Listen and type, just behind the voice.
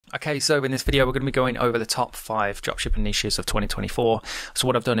Okay, so in this video, we're going to be going over the top 5 dropshipping niches of 2024. So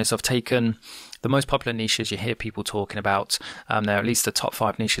what I've done is I've taken the most popular niches you hear people talking about. They're at least the top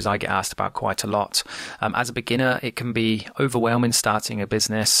 5 niches I get asked about quite a lot. As a beginner, it can be overwhelming starting a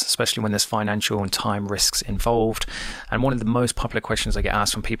business, especially when there's financial and time risks involved. And one of the most popular questions I get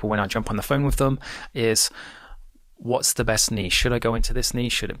asked from people when I jump on the phone with them is, what's the best niche? Should I go into this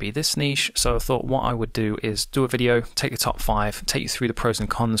niche? Should it be this niche? So I thought what I would do is do a video, take the top 5, take you through the pros and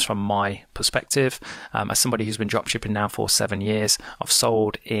cons from my perspective. As somebody who's been dropshipping now for 7 years, I've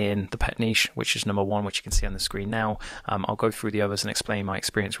sold in the pet niche, which is number 1, which you can see on the screen now. I'll go through the others and explain my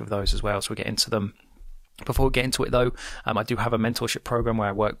experience with those as well, so we'll get into them. Before we get into it though, I do have a mentorship program where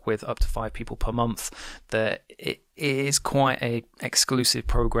I work with up to 5 people per month. It is quite a exclusive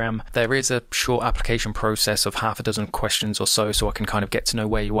program. There is a short application process of half a dozen questions or so I can kind of get to know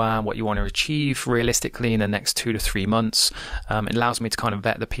where you are and what you want to achieve realistically in the next 2 to 3 months. It allows me to kind of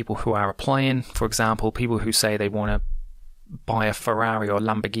vet the people who are applying. For example, people who say they want to buy a Ferrari or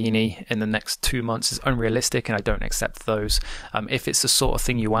Lamborghini in the next 2 months is unrealistic, and I don't accept those. If it's the sort of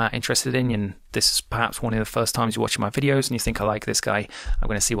thing you are interested in, and this is perhaps one of the first times you're watching my videos and you think I like this guy, I'm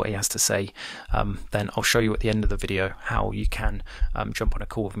going to see what he has to say, then I'll show you at the end of the video how you can jump on a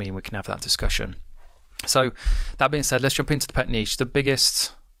call with me and we can have that discussion. So that being said, let's jump into the pet niche. The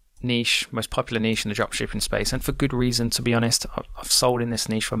biggest niche, most popular niche in the dropshipping space, and for good reason, to be honest. I've sold in this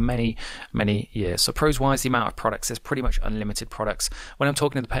niche for many years. So pros wise, the amount of products, there's pretty much unlimited products. When I'm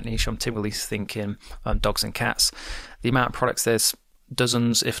talking to the pet niche, I'm typically thinking dogs and cats. The amount of products, there's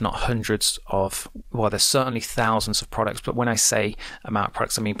dozens if not hundreds of, well, there's certainly thousands of products, but when I say amount of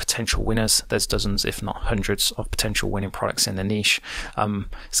products, I mean potential winners. There's dozens if not hundreds of potential winning products in the niche.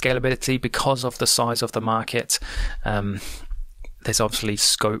 Scalability, because of the size of the market, there's obviously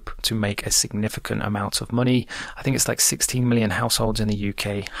scope to make a significant amount of money. I think it's like 16 million households in the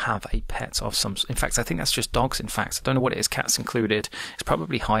UK have a pet of some. In fact, I think that's just dogs. In fact, I don't know what it is, cats included. It's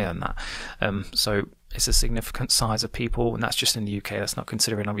probably higher than that. So it's a significant size of people, and that's just in the UK. That's not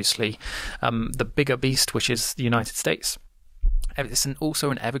considering, obviously, the bigger beast, which is the United States. It's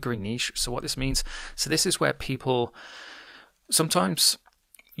also an evergreen niche. So what this means, so this is where people, sometimes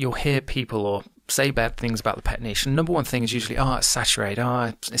you'll hear people or say bad things about the pet niche. And number one thing is usually, it's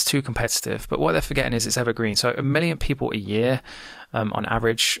saturated, it's too competitive. But what they're forgetting is it's evergreen. So 1 million people a year on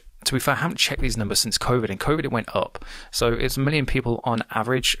average. To be fair, I haven't checked these numbers since COVID. In COVID, it went up. So it's 1 million people on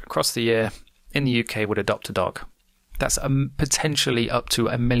average across the year in the UK would adopt a dog. That's potentially up to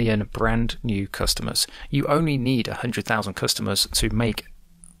 1 million brand new customers. You only need 100,000 customers to make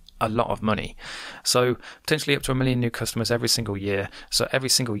a lot of money. So potentially up to 1 million new customers every single year. So every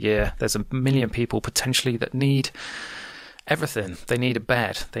single year there's 1 million people potentially that need everything. They need a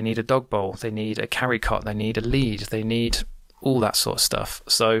bed, they need a dog bowl, they need a carry cot, they need a lead, they need all that sort of stuff.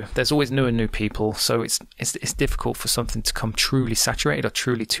 So there's always new and new people. So it's difficult for something to come truly saturated or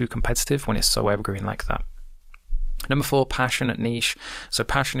truly too competitive when it's so evergreen like that. Number 4, passionate niche. So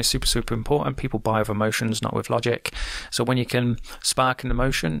passion is super important. People buy with emotions, not with logic. So when you can spark an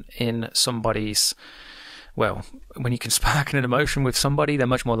emotion in somebody's, when you can spark an emotion with somebody, they're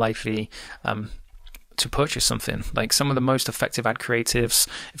much more likely to purchase something. Like some of the most effective ad creatives,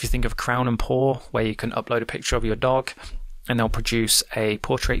 if you think of Crown and Paw, where you can upload a picture of your dog and they'll produce a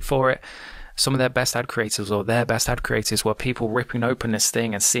portrait for it. Some of their best ad creators were people ripping open this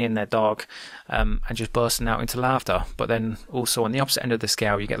thing and seeing their dog and just bursting out into laughter. But then also on the opposite end of the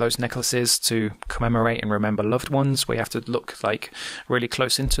scale, you get those necklaces to commemorate and remember loved ones, where you have to look like really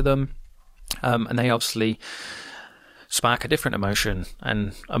close into them. And they obviously spark a different emotion,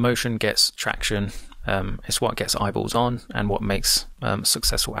 and emotion gets traction. It's what gets eyeballs on and what makes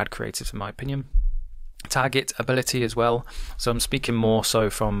successful ad creatives, in my opinion. Target ability as well. So I'm speaking more so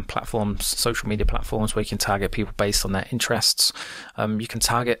from platforms, social media platforms, where you can target people based on their interests. You can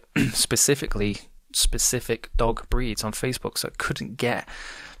target specific dog breeds on Facebook. So it couldn't get,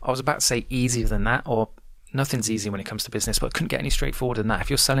 I was about to say easier than that, or nothing's easy when it comes to business, but it couldn't get any straightforward than that.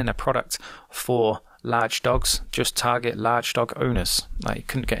 If you're selling a product for large dogs, just target large dog owners. Like, you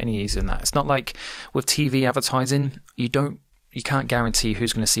couldn't get any easier than that. It's not like with TV advertising, you can't guarantee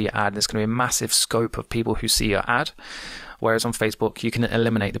who's going to see your ad. There's going to be a massive scope of people who see your ad. Whereas on Facebook, you can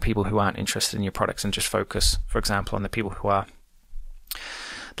eliminate the people who aren't interested in your products and just focus, for example, on the people who are.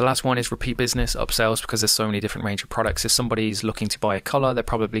 The last one is repeat business, upsells, because there's so many different range of products. If somebody's looking to buy a color, they're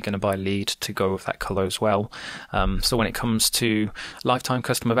probably going to buy a lead to go with that color as well. So when it comes to lifetime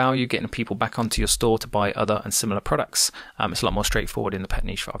customer value, getting people back onto your store to buy other and similar products, it's a lot more straightforward in the pet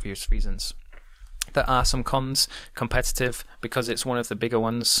niche for obvious reasons. There are some cons. Competitive, because it's one of the bigger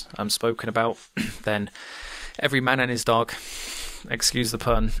ones I'm spoken about. Then every man and his dog excuse the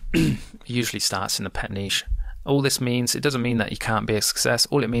pun, usually starts in the pet niche. All this means, it doesn't mean that you can't be a success.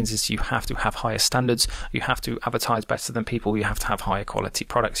 All it means is you have to have higher standards. You have to advertise better than people. You have to have higher quality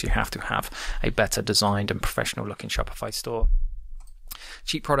products. You have to have a better designed and professional looking Shopify store.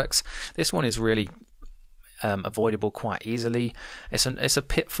 Cheap products. This one is really avoidable quite easily. It's a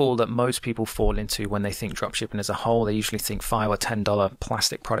pitfall that most people fall into when they think dropshipping as a whole. They usually think $5 or $10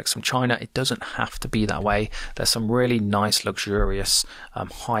 plastic products from China. It doesn't have to be that way. There's some really nice, luxurious,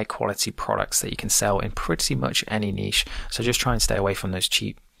 high quality products that you can sell in pretty much any niche. So just try and stay away from those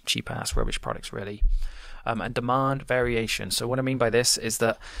cheap ass rubbish products, really. And demand variation. So what I mean by this is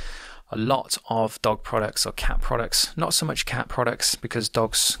that a lot of dog products or cat products, not so much cat products because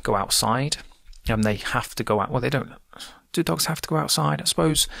dogs go outside. They have to go out. Well, they don't. Do dogs have to go outside? I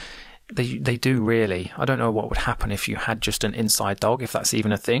suppose they do, really. I don't know what would happen if you had just an inside dog, if that's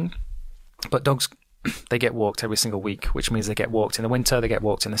even a thing. But dogs, they get walked every single week, which means they get walked in the winter, they get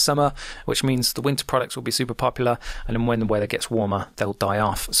walked in the summer, which means the winter products will be super popular. And then when the weather gets warmer, they'll die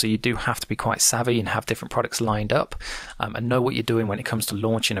off. So you do have to be quite savvy and have different products lined up and know what you're doing when it comes to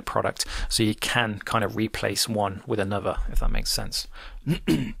launching a product. So you can kind of replace one with another, if that makes sense.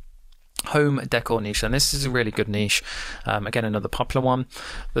 Home decor niche, and this is a really good niche. Again, another popular one.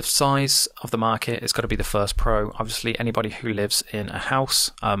 The size of the market has got to be the first pro. Obviously, anybody who lives in a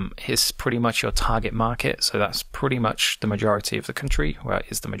house is pretty much your target market. So that's pretty much the majority of the country. Well, it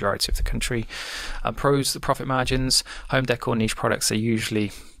is the majority of the country. Pros, the profit margins. Home decor niche products are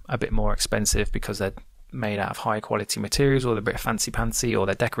usually a bit more expensive because they're made out of high quality materials, or they're a bit fancy pantsy, or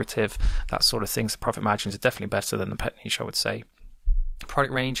they're decorative, that sort of thing. So profit margins are definitely better than the pet niche, I would say.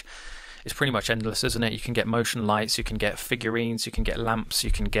 Product range. It's pretty much endless, isn't it? You can get motion lights, you can get figurines, you can get lamps, you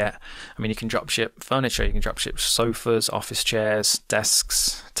can drop ship furniture, you can drop ship sofas, office chairs,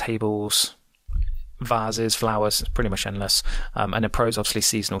 desks, tables, vases, flowers. It's pretty much endless. And the pros, obviously,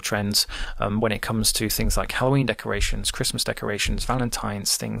 seasonal trends. When it comes to things like Halloween decorations, Christmas decorations,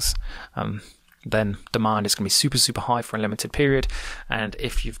 Valentine's things, then demand is going to be super, super high for a limited period. And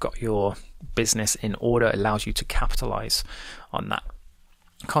if you've got your business in order, it allows you to capitalize on that.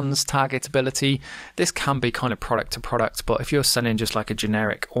 Cons, targetability. This can be kind of product to product, but if you're selling just like a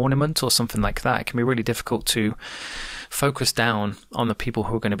generic ornament or something like that, it can be really difficult to focus down on the people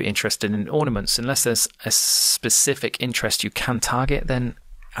who are going to be interested in ornaments. Unless there's a specific interest you can target, then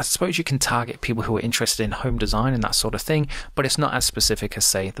I suppose you can target people who are interested in home design and that sort of thing, but it's not as specific as,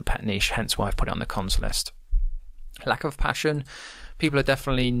 say, the pet niche, hence why I've put it on the cons list. Lack of passion. People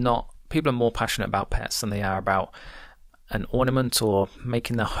are more passionate about pets than they are about an ornament or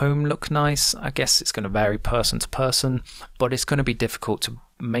making the home look nice. I guess it's going to vary person to person, but it's going to be difficult to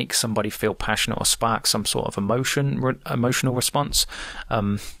make somebody feel passionate or spark some sort of emotional response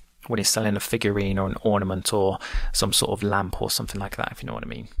when you're selling a figurine or an ornament or some sort of lamp or something like that, if you know what I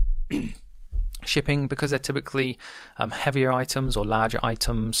mean. Shipping, because they're typically heavier items or larger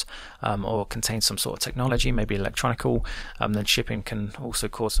items or contain some sort of technology, maybe electronical, then shipping can also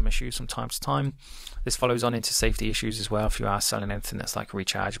cause some issues from time to time. This follows on into safety issues as well. If you are selling anything that's like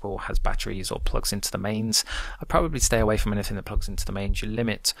rechargeable, has batteries or plugs into the mains, I'd probably stay away from anything that plugs into the mains. You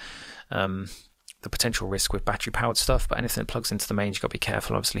limit the potential risk with battery powered stuff, but anything that plugs into the mains, you've got to be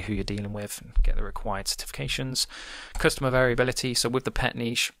careful obviously who you're dealing with and get the required certifications. Customer variability. So with the pet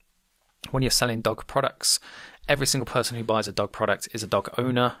niche, when you're selling dog products, every single person who buys a dog product is a dog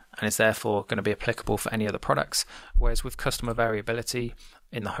owner and is therefore going to be applicable for any other products. Whereas with customer variability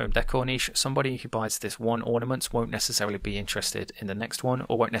in the home decor niche, somebody who buys this one ornament won't necessarily be interested in the next one,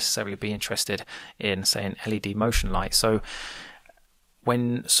 or won't necessarily be interested in, say, an LED motion light. So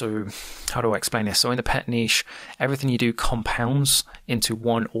how do I explain this? So in the pet niche, everything you do compounds into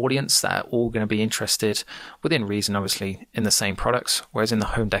one audience that are all going to be interested, within reason obviously, in the same products. Whereas in the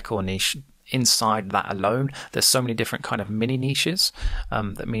home decor niche, inside that alone, there's so many different kind of mini niches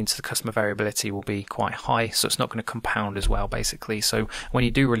that means the customer variability will be quite high, so it's not going to compound as well, basically. So when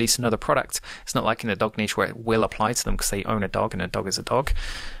you do release another product, it's not like in the dog niche where it will apply to them because they own a dog and a dog is a dog.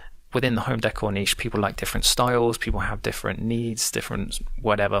 Within the home decor niche, people like different styles, people have different needs, different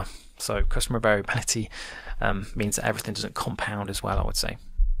whatever. So customer variability means that everything doesn't compound as well, I would say.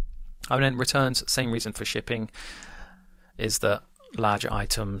 And then returns, same reason for shipping, is that larger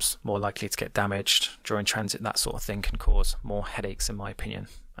items more likely to get damaged during transit, that sort of thing can cause more headaches, in my opinion,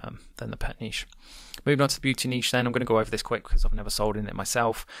 than the pet niche. Moving on to the beauty niche then, I'm going to go over this quick because I've never sold in it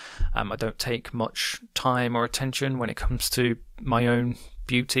myself. I don't take much time or attention when it comes to my own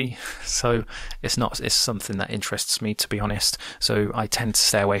beauty, so it's something that interests me, to be honest. So I tend to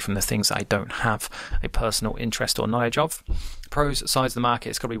stay away from the things that I don't have a personal interest or knowledge of. Pros, size of the market,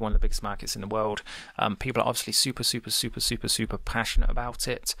 it's got to be one of the biggest markets in the world. People are obviously super passionate about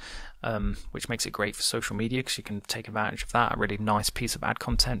it, which makes it great for social media because you can take advantage of that. A really nice piece of ad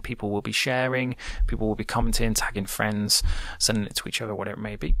content. People will be sharing, people will be commenting, tagging friends, sending it to each other, whatever it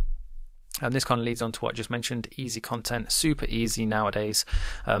may be. And this kind of leads on to what I just mentioned, easy content, super easy nowadays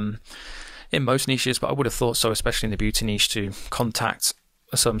in most niches, but I would have thought so, especially in the beauty niche, to contact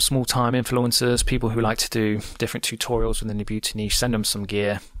some small-time influencers, people who like to do different tutorials within the beauty niche, send them some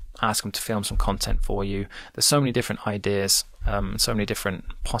gear, ask them to film some content for you. There's so many different ideas, so many different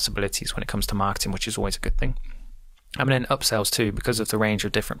possibilities when it comes to marketing, which is always a good thing. And then upsells too, because of the range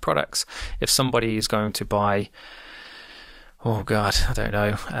of different products. If somebody is going to buy, oh God, I don't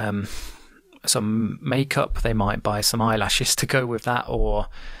know, some makeup, they might buy some eyelashes to go with that, or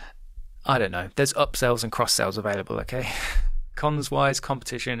I don't know. There's upsells and cross sells available, okay? Cons wise,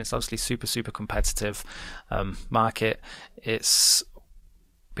 competition, it's obviously super competitive market. It's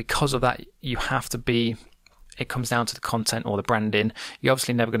because of that, you have to be, it comes down to the content or the branding. You're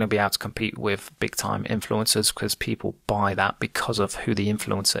obviously never going to be able to compete with big time influencers because people buy that because of who the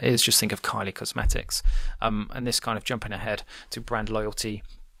influencer is. Just think of Kylie Cosmetics. And this kind of jumping ahead to brand loyalty.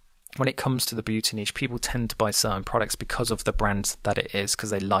 When it comes to the beauty niche, people tend to buy certain products because of the brand that it is, because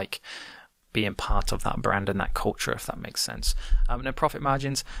they like being part of that brand and that culture, if that makes sense. And then profit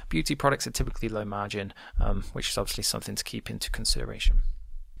margins, beauty products are typically low margin, which is obviously something to keep into consideration.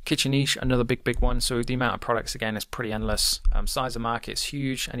 Kitchen niche, another big one. So the amount of products, again, is pretty endless. Size of market is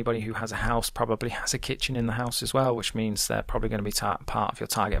huge. Anybody who has a house probably has a kitchen in the house as well, which means they're probably going to be part of your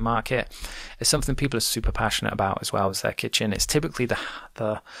target market. It's something people are super passionate about as well as their kitchen. It's typically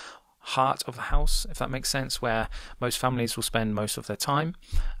the heart of the house, if that makes sense, where most families will spend most of their time,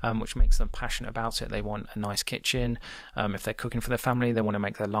 which makes them passionate about it. They want a nice kitchen. If they're cooking for their family, they want to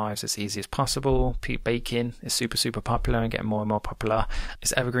make their lives as easy as possible. Baking is super popular and getting more and more popular.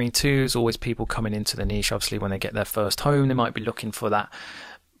 It's evergreen too. There's always people coming into the niche. Obviously, when they get their first home, they might be looking for that.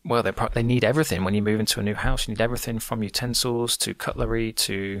 Well, they need everything. When you move into a new house, you need everything from utensils to cutlery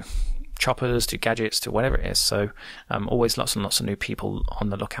to choppers to gadgets to whatever it is. So always lots and lots of new people on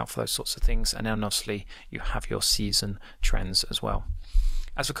the lookout for those sorts of things. And then obviously you have your season trends as well.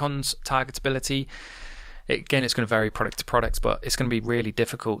 As for cons, targetability, again, it's going to vary product to product, but it's going to be really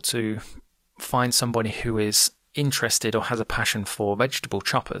difficult to find somebody who is interested or has a passion for vegetable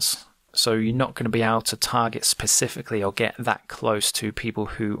choppers. So you're not going to be able to target specifically or get that close to people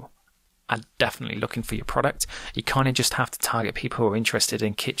who are definitely looking for your product. You kind of just have to target people who are interested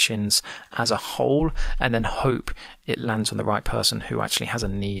in kitchens as a whole and then hope it lands on the right person who actually has a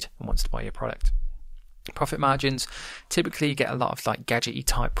need and wants to buy your product. Profit margins, typically you get a lot of like gadgety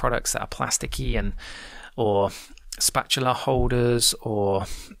type products that are plasticky or spatula holders or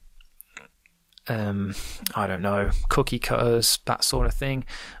I don't know, cookie cutters, that sort of thing,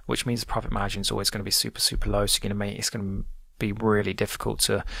 which means the profit margin is always going to be super low. So it's going to be really difficult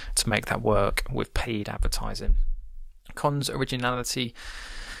to make that work with paid advertising. Cons, originality.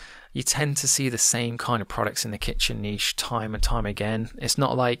 You tend to see the same kind of products in the kitchen niche time and time again. It's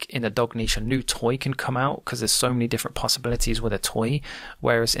not like in the dog niche a new toy can come out because there's so many different possibilities with a toy,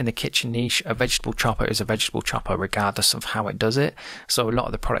 whereas in the kitchen niche a vegetable chopper is a vegetable chopper regardless of how it does it. So a lot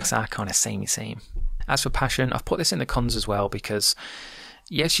of the products are kind of same. As for passion, I've put this in the cons as well because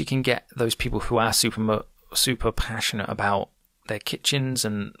yes, you can get those people who are super passionate about their kitchens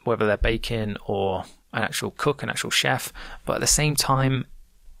and whether they're baking or an actual cook, an actual chef, but at the same time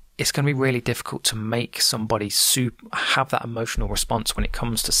it's going to be really difficult to make somebody have that emotional response when it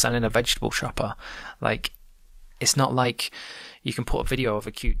comes to selling a vegetable chopper. Like, it's not like you can put a video of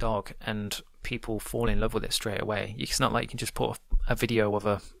a cute dog and people fall in love with it straight away. It's not like you can just put a video of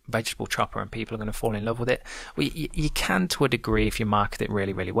a vegetable chopper and people are going to fall in love with it. Well, you can to a degree if you market it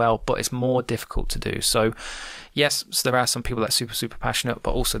really well, but it's more difficult to do. So yes, so there are some people that are super passionate,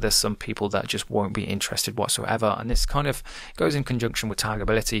 but also there's some people that just won't be interested whatsoever. And this kind of goes in conjunction with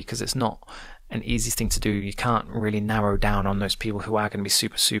targetability because it's not an easy thing to do. You can't really narrow down on those people who are going to be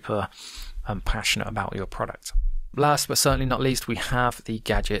super passionate about your product. Last but certainly not least, we have the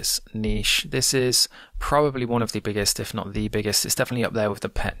gadgets niche. This is probably one of the biggest, if not the biggest. It's definitely up there with the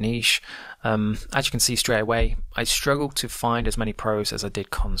pet niche. As you can see straight away, I struggled to find as many pros as I did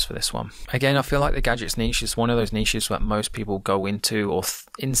cons for this one. Again, I feel like the gadgets niche is one of those niches that most people go into or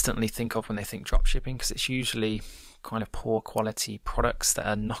instantly think of when they think dropshipping, because it's usually kind of poor quality products that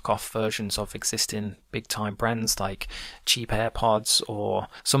are knockoff versions of existing big time brands like cheap AirPods or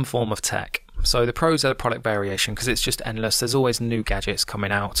some form of tech. So the pros are the product variation, because it's just endless. There's always new gadgets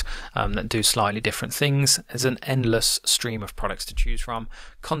coming out that do slightly different things. There's an endless stream of products to choose from.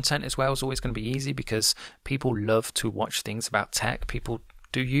 Content as well is always going to be easy, because people love to watch things about tech. People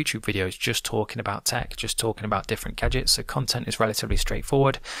do YouTube videos just talking about tech, just talking about different gadgets. So content is relatively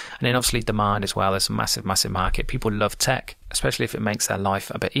straightforward. And then obviously demand as well. There's a massive market. People love tech, especially if it makes their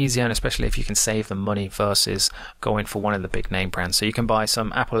life a bit easier, and especially if you can save them money versus going for one of the big name brands. So you can buy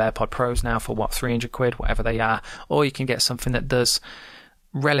some Apple AirPod Pros now for what, 300 quid, whatever they are, or you can get something that does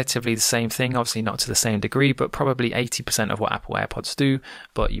relatively the same thing, obviously not to the same degree, but probably 80% of what Apple AirPods do,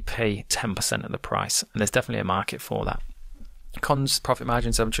 but you pay 10% of the price. And there's definitely a market for that. Cons, profit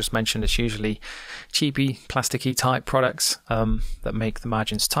margins, I've just mentioned, it's usually cheapy, plasticky type products that make the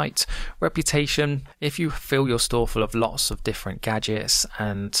margins tight. Reputation, if you fill your store full of lots of different gadgets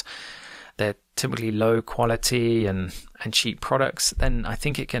and they're typically low quality and cheap products, then I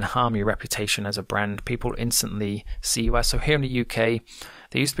think it can harm your reputation as a brand. People instantly see you as. So here in the UK,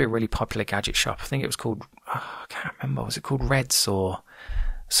 there used to be a really popular gadget shop. I think it was called, I can't remember, was it called Reds, or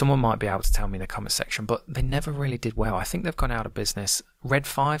someone might be able to tell me in the comment section, but they never really did well. I think they've gone out of business. Red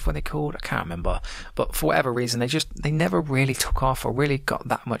 5 were they called? I can't remember. But for whatever reason, they never really took off or really got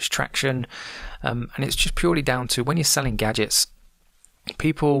that much traction. And it's just purely down to when you're selling gadgets,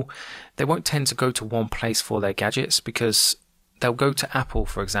 people, they won't tend to go to one place for their gadgets, because they'll go to Apple,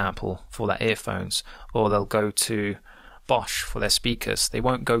 for example, for their earphones, or they'll go to Bosch for their speakers. They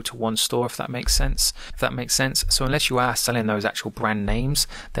won't go to one store, if that makes sense. So unless you are selling those actual brand names,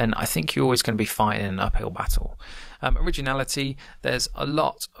 then I think you're always going to be fighting an uphill battle. Originality, there's a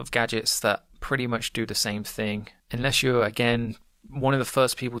lot of gadgets that pretty much do the same thing. Unless you're, again, one of the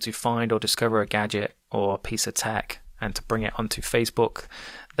first people to find or discover a gadget or a piece of tech and to bring it onto Facebook,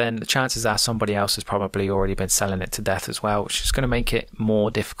 then the chances are somebody else has probably already been selling it to death as well, which is going to make it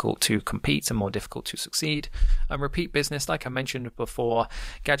more difficult to compete and more difficult to succeed. Repeat business, like I mentioned before,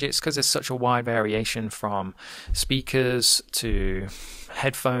 gadgets, because there's such a wide variation from speakers to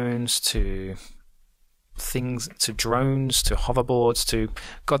headphones to things, to drones, to hoverboards, to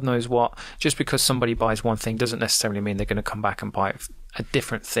God knows what. Just because somebody buys one thing doesn't necessarily mean they're going to come back and buy a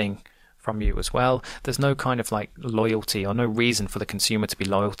different thing from you as well. There's no kind of like loyalty, or no reason for the consumer to be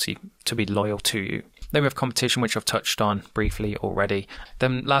loyal to you. Then we have competition, which I've touched on briefly already.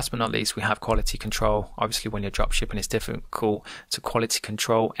 Then last but not least, we have quality control. Obviously, when you're drop shipping, it's difficult to quality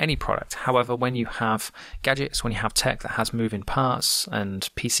control any product. However, when you have gadgets, when you have tech that has moving parts and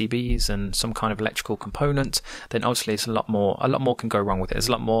PCBs and some kind of electrical component, then obviously it's a lot more can go wrong with it. There's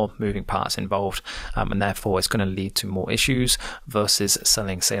a lot more moving parts involved, and therefore it's going to lead to more issues versus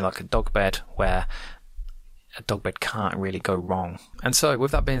selling, say, like a dog bed, where a dog bed can't really go wrong. And so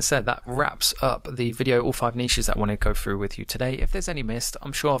with that being said, that wraps up the video, all 5 niches that I want to go through with you today. If there's any missed,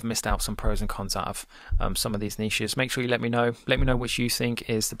 I'm sure I've missed out some pros and cons out of some of these niches. Make sure you let me know which you think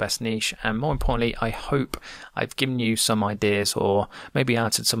is the best niche, and more importantly, I hope I've given you some ideas or maybe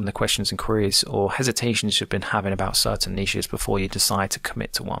answered some of the questions and queries or hesitations you've been having about certain niches before you decide to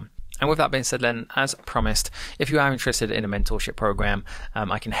commit to one. And with that being said, then, as promised, if you are interested in a mentorship program,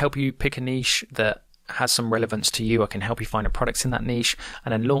 I can help you pick a niche that has some relevance to you. I can help you find a product in that niche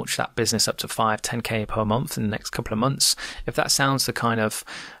and then launch that business up to 5-10k per month in the next couple of months. If that sounds the kind of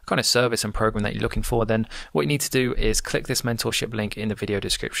service and program that you're looking for, then what you need to do is click this mentorship link in the video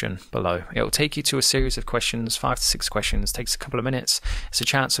description below. It will take you to a series of questions, 5 to 6 questions, takes a couple of minutes. It's a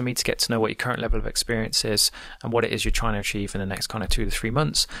chance for me to get to know what your current level of experience is and what it is you're trying to achieve in the next 2 to 3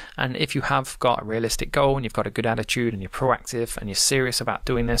 months. And if you have got a realistic goal and you've got a good attitude and you're proactive and you're serious about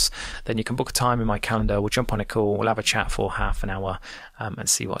doing this, then you can book a time in my calendar. We'll jump on a call, we'll have a chat for half an hour and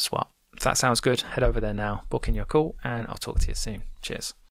see what's what. If that sounds good, head over there now, book in your call, and I'll talk to you soon. Cheers.